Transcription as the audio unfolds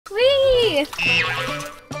Auntie!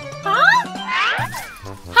 Huh?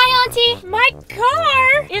 Hi, Auntie! My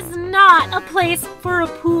car is not a place for a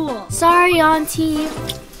pool. Sorry, Auntie.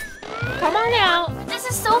 Come on out. This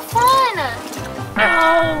is so fun.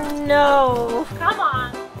 Oh, no. Come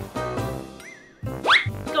on.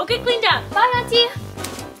 Go get cleaned up. Bye, Auntie.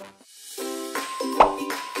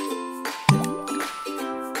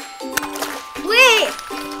 Wait!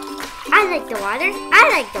 I like the water. I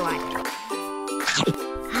like the water.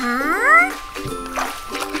 Huh?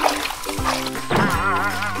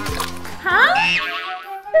 Huh?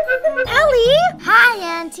 Ellie! Hi,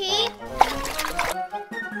 Auntie.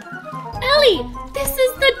 Ellie, this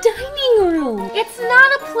is the dining room. It's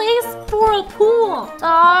not a place for a pool.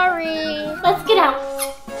 Sorry. Let's get out.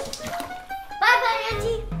 Bye-bye,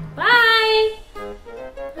 Auntie. Bye.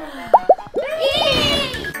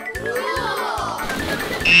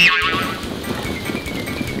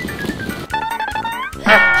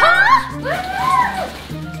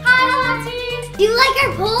 Hi, Auntie. Do you like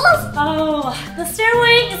our pools? Oh, the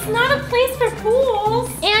stairway is not a place for pools.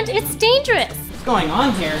 And it's dangerous. What's going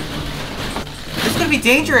on here? It's gonna be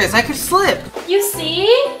dangerous. I could slip. You see?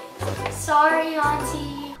 Sorry,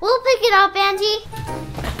 Auntie. We'll pick it up, Auntie.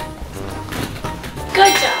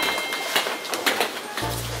 Good job.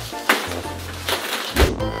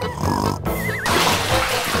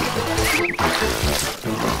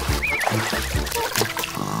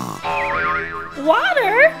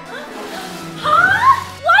 Water? Huh?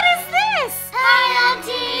 What is this? Hi,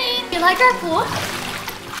 Auntie. You like our pool?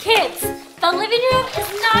 Kids, the living room is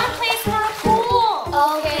not a place for a pool.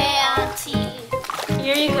 Okay, Auntie.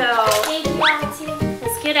 Here you go. Thank you, Auntie.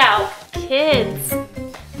 Let's get out. Kids.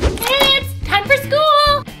 Kids, time for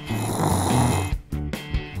school.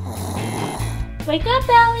 Wake up,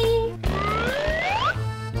 Ellie.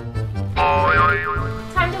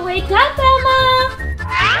 Time to wake up, Emma.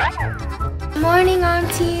 Good morning,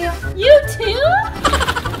 Auntie. You too?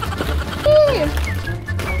 Here.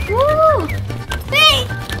 Woo. Hey.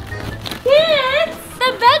 Kids, the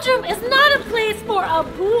bedroom is not a place for a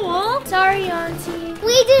pool. Sorry, Auntie.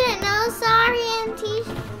 We didn't know. Sorry, Auntie.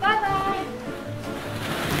 Bye-bye.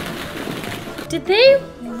 Did they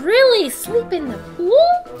really sleep in the pool?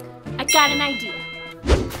 I got an idea.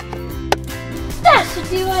 That should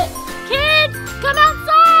do it. Kids, come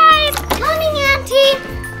outside. Coming, Auntie.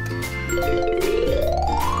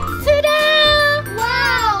 Ta-da!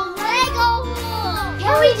 Wow, Lego pool.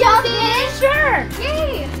 Can we jump in? Sure.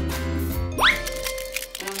 Yay.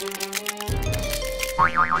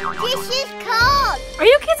 This is cold. Are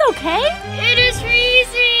you kids okay? It is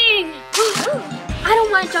freezing. I don't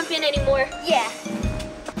want to jump in anymore. Yeah.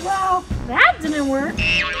 Well, that didn't work.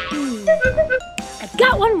 I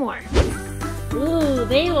got one more. Ooh,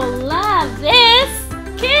 they will love this.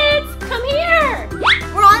 Kids, come here.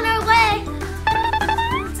 We're on our way.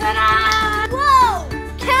 Ta-da! Whoa!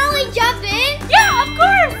 Can we jump in? Yeah, of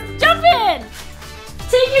course. Jump in.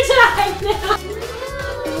 Take your time now.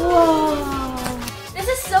 Whoa. This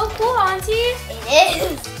is so cool, Auntie. It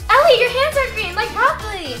is. Ellie, your hands are green, like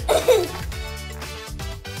broccoli.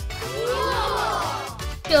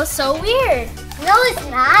 Feels so weird. No, it's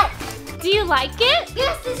not. Do you like it?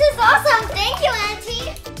 Yes, this is awesome. Thank you,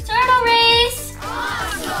 Auntie. Turtle race.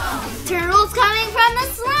 Awesome. Turtles coming from the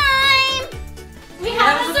slime. We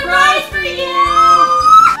have a surprise for you.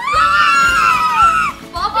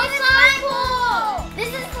 Welcome to slime pool. This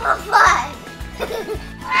is so fun.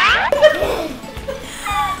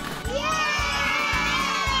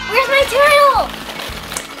 Where's my turtle?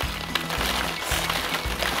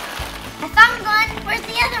 I found one. Where's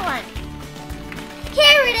the other one?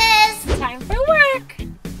 Here it is. Time for work.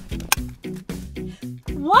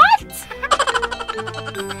 What?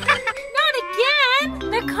 Not again.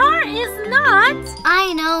 The car is not.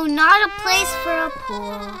 I know, not a place for a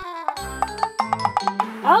pool.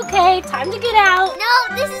 Okay, time to get out. No,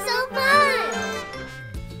 this is so fun.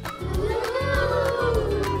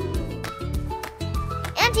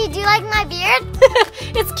 Auntie, do you like my beard?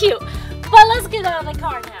 It's cute, but let's get out of the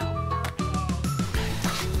car now.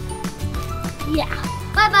 Yeah.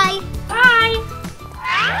 Bye-bye. Bye.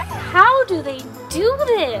 How do they do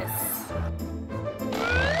this?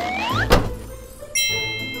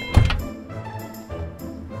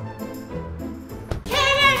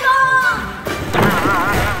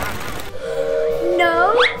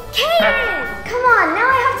 No. Karen! Come on, now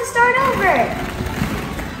I have to start over.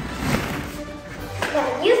 Now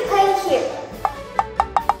you play here.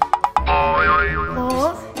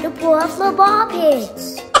 Oh, the pool of the ball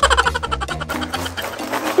pits.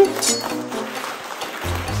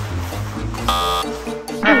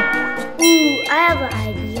 Ooh, I have an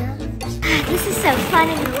idea. This is so fun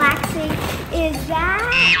and relaxing. is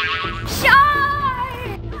that?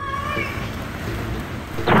 Shark!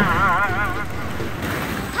 Ha!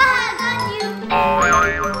 Got you!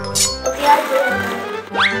 Okay, I'll do it.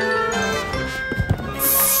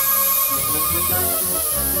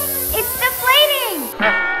 It's deflating!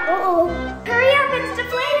 Uh-oh. Hurry up, it's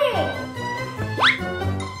deflating!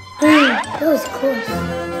 That was close.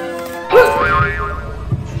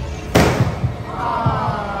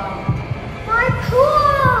 My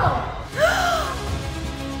pool!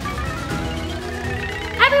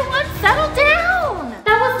 Everyone settle down!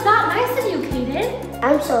 That was not nice of you, Kaden.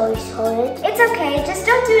 I'm sorry, Charlotte. It's okay, just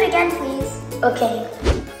don't do it again, please. Okay.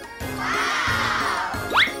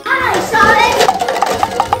 Hi, Charlotte!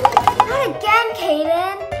 Not again,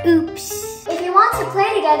 Kaden. Oops. If you want to play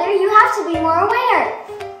together, you have to be more aware.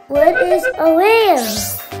 What is aware?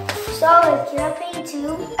 Charlotte, can I paint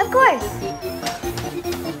too? Of course.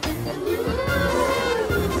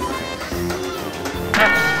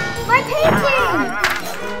 My painting!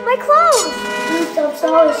 My clothes! I'm so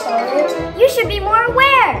sorry, Charlotte. You should be more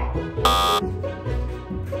aware.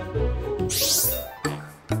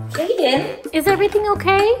 Kaden, is everything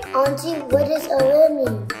okay? Auntie, what does aware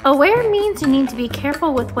mean? Aware means you need to be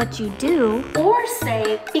careful with what you do or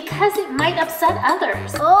say because it might upset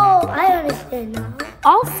others. Oh, I understand now.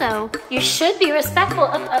 Also, you should be respectful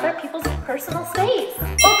of other people's personal space.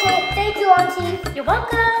 Okay, thank you, Auntie. You're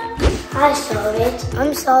welcome. Hi, Charlotte.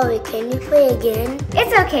 I'm sorry. Can you play again?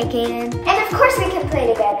 It's okay, Kaden. And of course we can play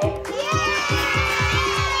together.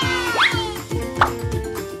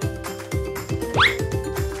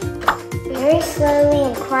 Very slowly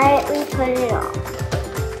and quietly put it on.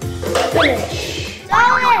 Finish.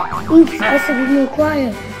 Charlotte! Oops, I should be more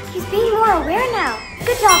quiet. He's being more aware now.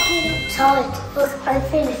 Good job, Kaden. Charlotte, look, I'm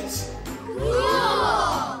finished.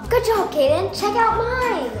 Whoa. Good job, Kaden. Check out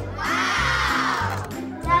mine. Wow.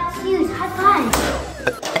 That's huge. High five.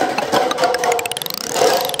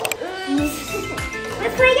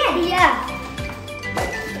 Let's play again. Yeah.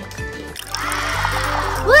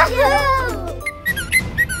 Wow. Woohoo!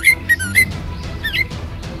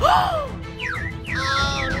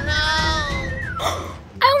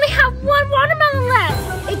 I only have one watermelon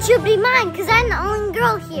left. It should be mine because I'm the only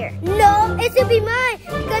girl here. No, it should be mine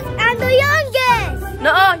because I'm the youngest.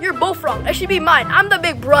 Nuh-uh, you're both wrong. It should be mine. I'm the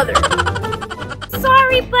big brother.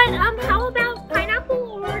 Sorry, but how about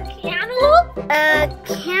pineapple or cantaloupe?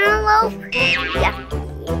 Cantaloupe? Yeah.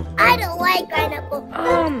 I don't like pineapple.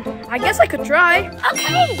 I guess I could try.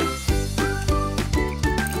 Okay.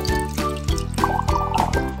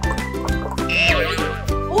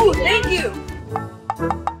 Ooh, thank you.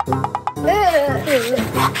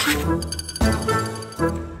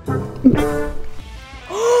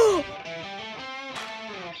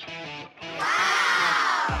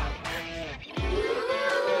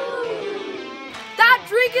 That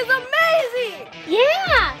drink is amazing!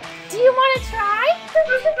 Yeah. Do you want to try?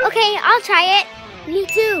 Okay, I'll try it. Me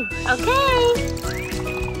too. Okay.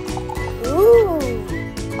 Ooh.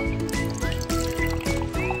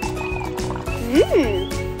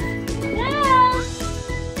 Yeah.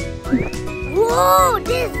 Whoa,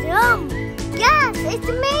 this is yum. Yes, it's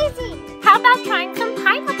amazing. How about trying some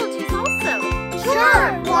pineapple juice also?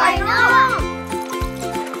 Sure, why not?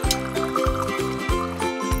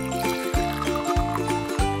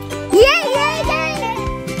 Yay, yay, yay!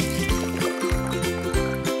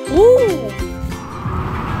 Ooh!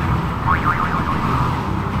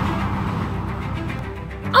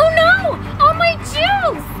 Oh no! All my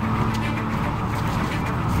juice!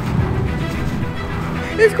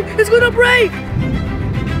 It's gonna break!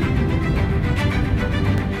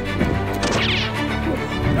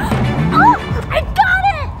 Oh! I got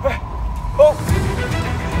it! Oh!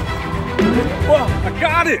 Wow, I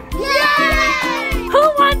got it! Yay! Who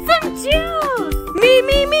wants some juice? Me!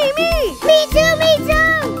 Me too, me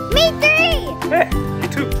too! Me three! Hey, me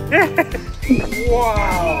too.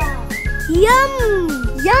 Wow! Yum!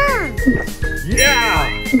 Yum! Yeah!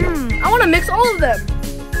 I want to mix all of them.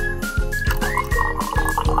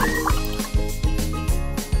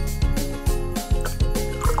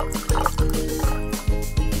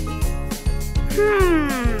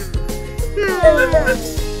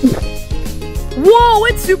 Whoa,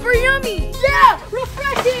 it's super yummy! Yeah,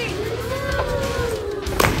 refreshing!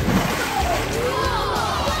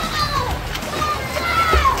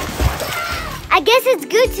 I guess it's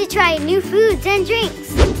good to try new foods and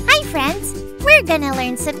drinks. Hi friends! We're gonna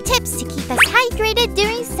learn some tips to keep us hydrated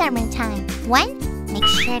during summertime. 1. Make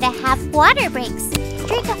sure to have water breaks.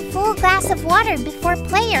 Drink a full glass of water before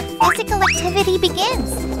play or physical activity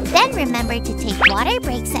begins. Then remember to take water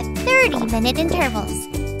breaks at 30-minute intervals.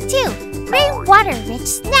 2. Bring water-rich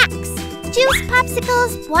snacks. juice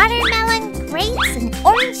popsicles, watermelon, grapes, and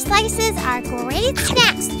orange slices are great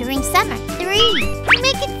snacks during summer. 3.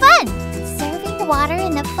 Make it fun. Serving water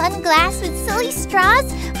in a fun glass with silly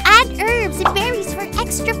straws, add herbs and berries for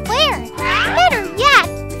extra flair. Better yet,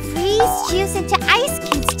 freeze juice into ice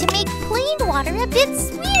cubes to make plain water a bit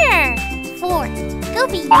sweeter. 4. Go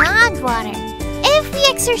beyond water. If we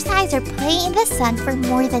exercise or play in the sun for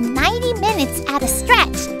more than 90 minutes at a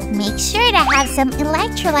stretch, make sure to have some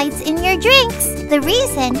electrolytes in your drinks. The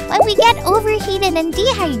reason, when we get overheated and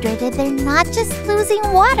dehydrated, they're not just losing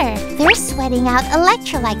water. They're sweating out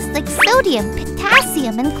electrolytes like sodium,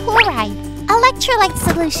 potassium, and chloride. Electrolyte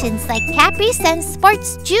solutions like Capri Sun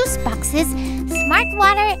Sports Juice Boxes, Smart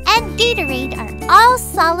Water, and Gatorade are all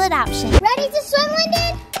solid options. Ready to swim,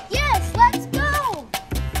 Lyndon? Yes, let's go.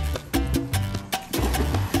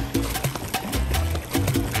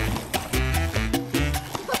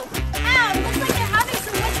 Looks like you're having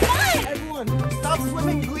so much fun. Everyone, stop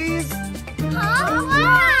swimming, please. Huh?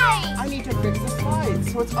 Why? I need to fix the slide,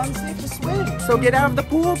 so it's unsafe to swim. So get out of the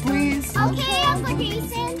pool, please. Okay, Uncle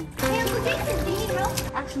Jason. Hey, Uncle Jason, do you need help?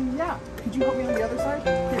 Actually, yeah. Could you help me on the other side?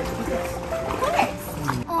 Here, take this.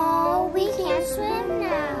 Oh, we can't swim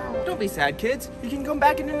now. Don't be sad, kids. You can come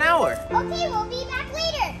back in an hour. Okay, we'll be back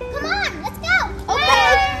later. Come on, let's go.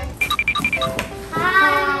 Okay.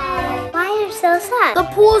 Hi. Why are you so sad? The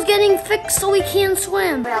pool's getting fixed so we can't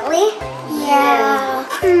swim. Really? Yeah.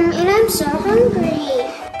 And I'm so hungry.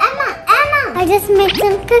 Emma, I just made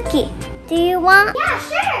some cookie. Do you want? Yeah,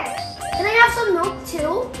 sure. Can I have some milk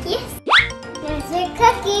too? Yes. Here's your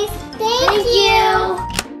cookies. Thank you.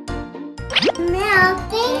 Milk,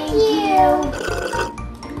 thank you.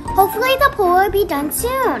 Hopefully the pool will be done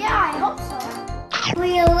soon. Yeah, I hope so. Will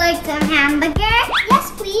you like some hamburger?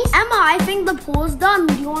 Yes, please. Emma, I think the pool's done.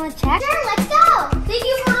 Do you want to check? Sure, let's go. Thank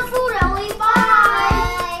you for the food, Ellie.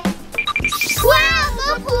 Bye. Wow,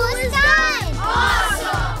 the pool is done.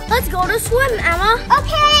 Awesome. Let's go to swim, Emma.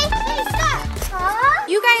 Okay. Hey, stop. Huh?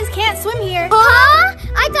 You guys can't swim here. Huh?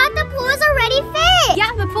 I thought the pool was already fixed.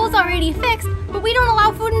 Yeah, the pool's already fixed, but we don't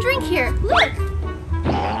allow food and drink here. Look.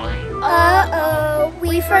 Uh-oh,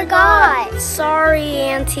 we forgot. Sorry,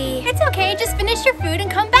 Auntie. It's okay. Just finish your food and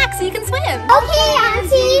come back so you can swim. Okay,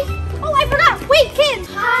 Auntie. Oh, I forgot. Wait, kids.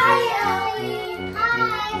 Hi, Ellie.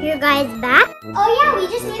 Hi. You guys back? Oh, yeah, we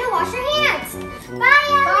just need to wash our hands.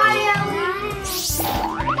 Bye, Ellie.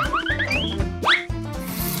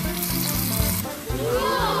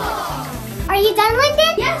 Are you done,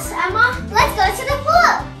 Lyndon? Yes, Emma. Let's go to the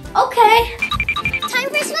pool. Okay. Time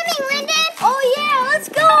for swimming, Lyndon. Oh, yeah. Let's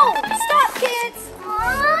go. Stop, kids.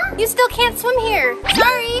 Huh? You still can't swim here.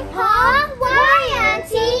 Sorry. Huh? Why,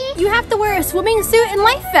 Auntie? You have to wear a swimming suit and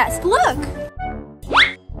life vest. Look.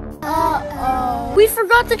 Uh-oh. We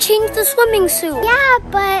forgot to change the swimming suit. Yeah,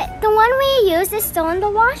 but the one we use is still in the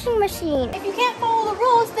washing machine. If you can't follow the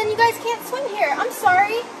rules, then you guys can't swim here. I'm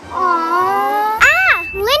sorry. Aww. Ah,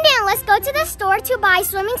 Lyndon, let's go to the store to buy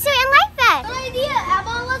swimming suit and life vest. Good idea,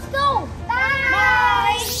 Emma. Let's go. Bye.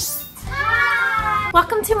 Bye. Hi.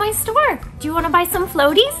 Welcome to my store. Do you want to buy some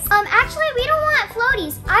floaties? Actually, we don't want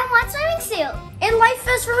floaties. I want swimming suit. And life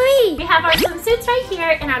vest for me. We have our swimsuits right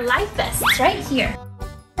here and our life vests right here.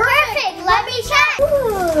 Perfect. Let me check.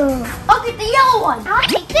 Ooh. I'll get the yellow one. I'll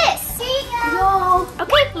take this. Here you go.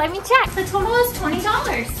 Okay, let me check. The total is $20.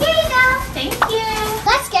 Here you go. Thank you.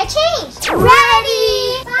 Let's get changed.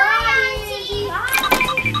 Ready. Bye, Auntie.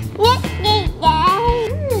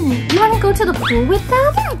 You want to go to the pool with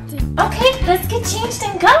them? Okay, let's get changed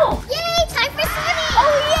and go. Yay, time for swimming.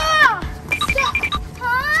 Oh, yeah.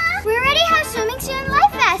 Huh? We already have swimming suit and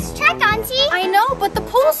life vest. Check, Auntie. I know, but the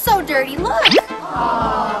pool's so dirty. Look.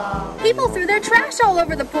 People threw their trash all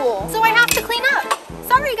over the pool, so I have to clean up.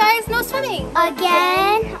 Sorry, guys, no swimming.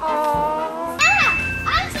 Again? Ah,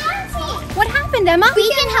 Auntie. What happened, Emma?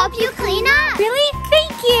 We can help you clean up. Really?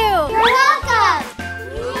 Thank you. You're welcome.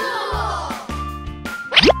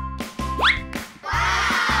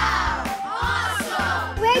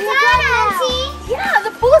 We're done, Auntie. Yeah,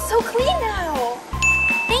 the pool is so clean now.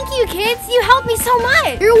 Thank you, kids. You helped me so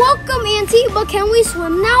much. You're welcome, Auntie, but can we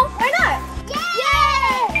swim now? Why not?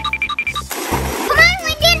 Yay! Come on,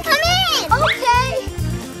 Lyndon, come in. Okay.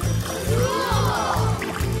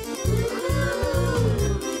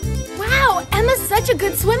 Wow, Emma's such a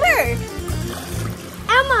good swimmer.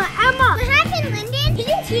 Emma. What happened, Lyndon? Can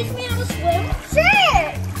you teach me how to swim? Sure.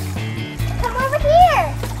 Come over here.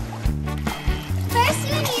 First,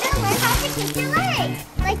 you need to learn how to kick your legs,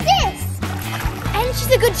 like this. And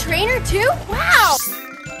she's a good trainer, too? Wow.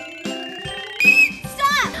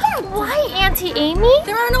 Stop. Why, Auntie Amy?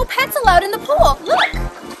 There are no pets allowed in the pool. Look.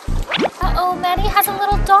 Uh-oh, Maddie has a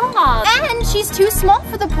little dog. And He's too small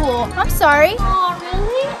for the pool. I'm sorry. Oh,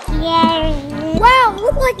 really? Yeah. Wow,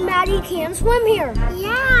 look like Maddie can swim here.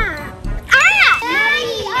 Yeah. Ah!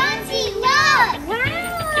 Daddy, Auntie, look!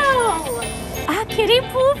 Wow! A kiddie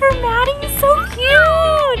pool for Maddie is so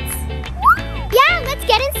cute! Yeah, let's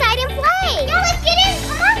get inside and play. Yeah, let's get in.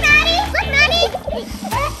 Come on, Maddie. Look, Maddie.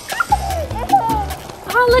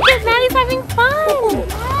 Oh, look at Maddie's having fun!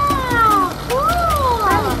 Wow,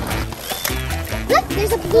 cool. Look,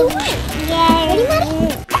 there's a blue one. Yay. Ready,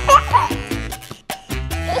 Maddie?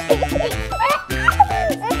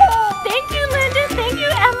 Thank you, Linda. Thank you,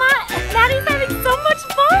 Emma. Maddie's having so much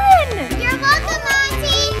fun! You're welcome,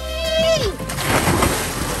 Auntie.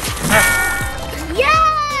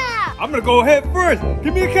 Yeah! I'm gonna go head first.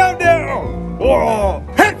 Give me a countdown. Oh,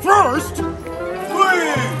 head first. 3,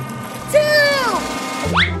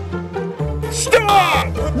 2. Stop!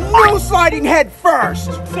 No sliding head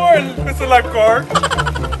first. sorry, Mr. Lifeguard.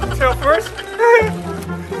 Tail first.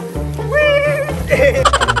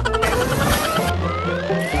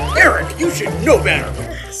 Eric, you should know better.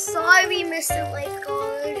 Sorry, Mr.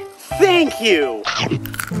 Lifeguard. Thank you.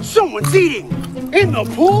 Someone's eating in the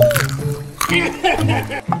pool.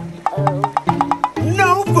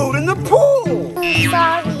 No food in the pool.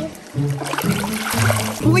 Sorry.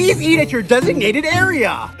 Please eat at your designated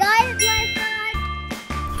area. Guys, lifeguard.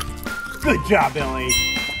 Good job, Ellie.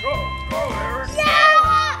 Go, Eric.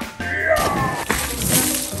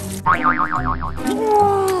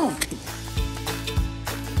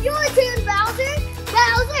 Your turn, Bowser.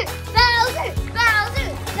 Bowser, Bowser, Bowser,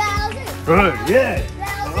 Bowser. Oh, yeah.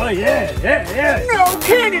 Oh, yeah. No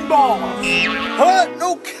cannonballs. Huh?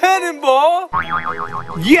 No cannonball?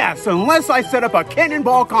 Yes, unless I set up a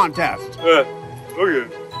cannonball contest. Okay.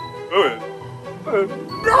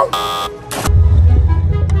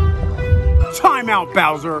 Time out,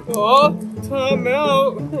 Bowser. Oh, time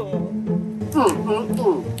out.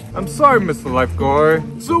 I'm sorry, Mr. Lifeguard.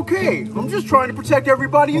 It's okay. I'm just trying to protect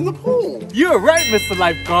everybody in the pool. You're right, Mr.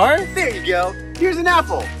 Lifeguard. There you go. Here's an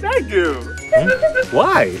apple. Thank you.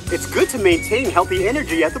 Why? It's good to maintain healthy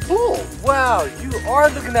energy at the pool. Wow, you are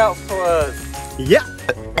looking out for us. Yeah.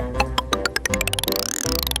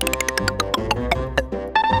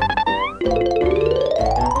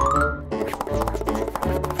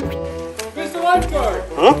 Mr. Lifeguard.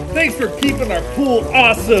 Huh? Thanks for keeping our pool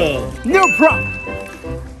awesome. No problem.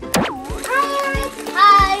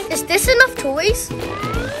 Hi. Is this enough toys?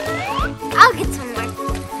 I'll get some more.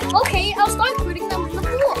 Okay, I'll start putting them in the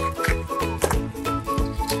pool.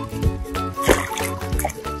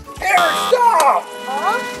 Eric, stop!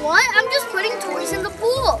 Huh? What? I'm just putting toys in the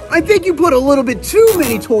pool. I think you put a little bit too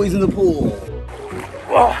many toys in the pool.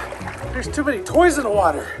 Oh, there's too many toys in the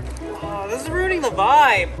water. Oh, this is ruining the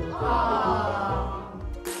vibe.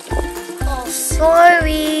 Oh,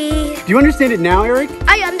 sorry. Do you understand it now, Eric?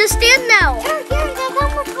 I understand now. Eric, I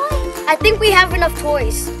got more toys. I think we have enough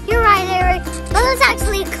toys. You're right, Eric. But let's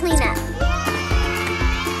actually clean up.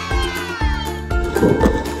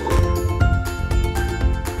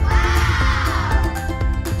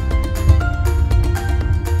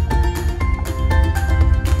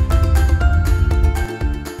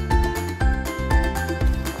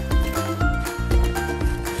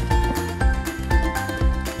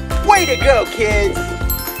 Way to go, kids!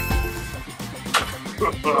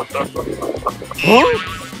 Huh?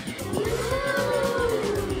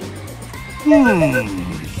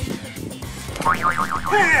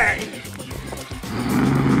 Hey!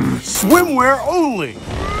 Swimwear only!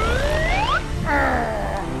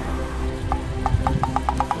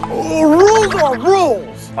 Rules are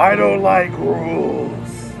rules! I don't like rules.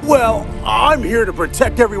 Well, I'm here to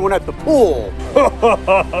protect everyone at the pool. You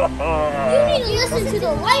need to listen to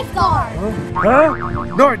the lifeguard. Huh?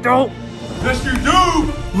 No, I don't. Yes, you do.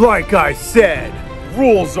 Like I said,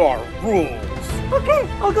 rules are rules. Okay,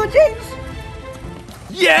 I'll go change.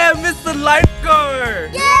 Yeah, Mr.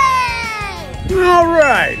 Lifeguard. Yay! All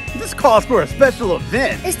right, this calls for a special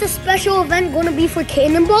event. Is the special event going to be for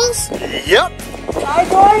cannonballs? Yep.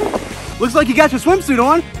 Looks like you got your swimsuit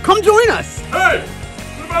on. Come join us. Hey,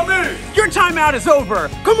 what about me? Your timeout is over.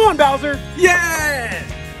 Come on, Bowser. Yeah.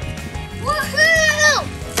 Woohoo!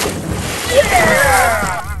 Yeah!